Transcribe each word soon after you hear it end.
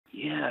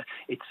Yeah,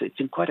 it's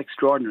been quite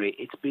extraordinary.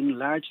 It's been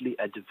largely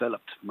a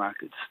developed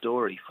market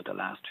story for the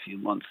last few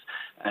months,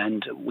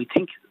 and we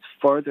think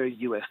further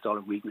US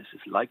dollar weakness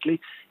is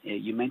likely.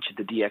 You mentioned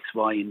the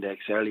DXY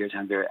index earlier,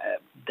 Tanvir.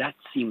 That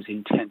seems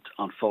intent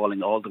on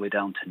falling all the way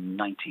down to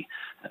 90.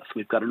 So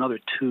we've got another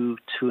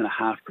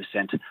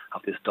 2.5%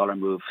 of this dollar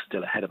move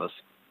still ahead of us.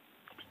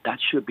 That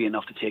should be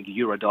enough to take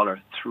euro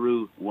dollar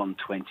through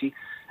 120.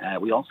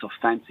 We also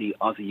fancy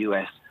Aussie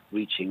US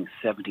reaching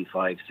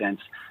 75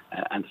 cents,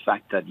 and the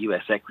fact that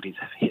US equities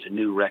have hit a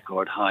new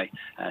record high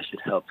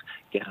should help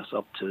get us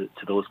up to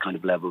those kind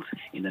of levels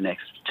in the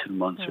next 2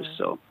 months or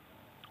so.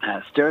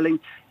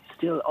 Sterling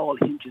still all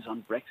hinges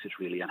on Brexit,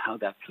 really, and how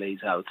that plays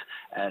out.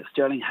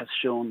 Sterling has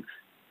shown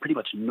pretty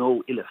much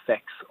no ill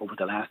effects over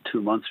the last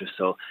 2 months or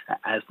so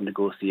as the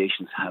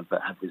negotiations have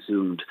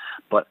resumed.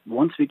 But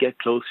once we get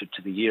closer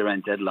to the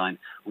year-end deadline,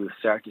 we'll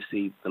start to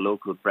see the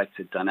local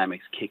Brexit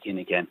dynamics kick in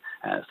again.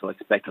 So I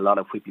expect a lot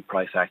of whippy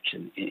price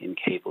action in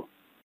cable.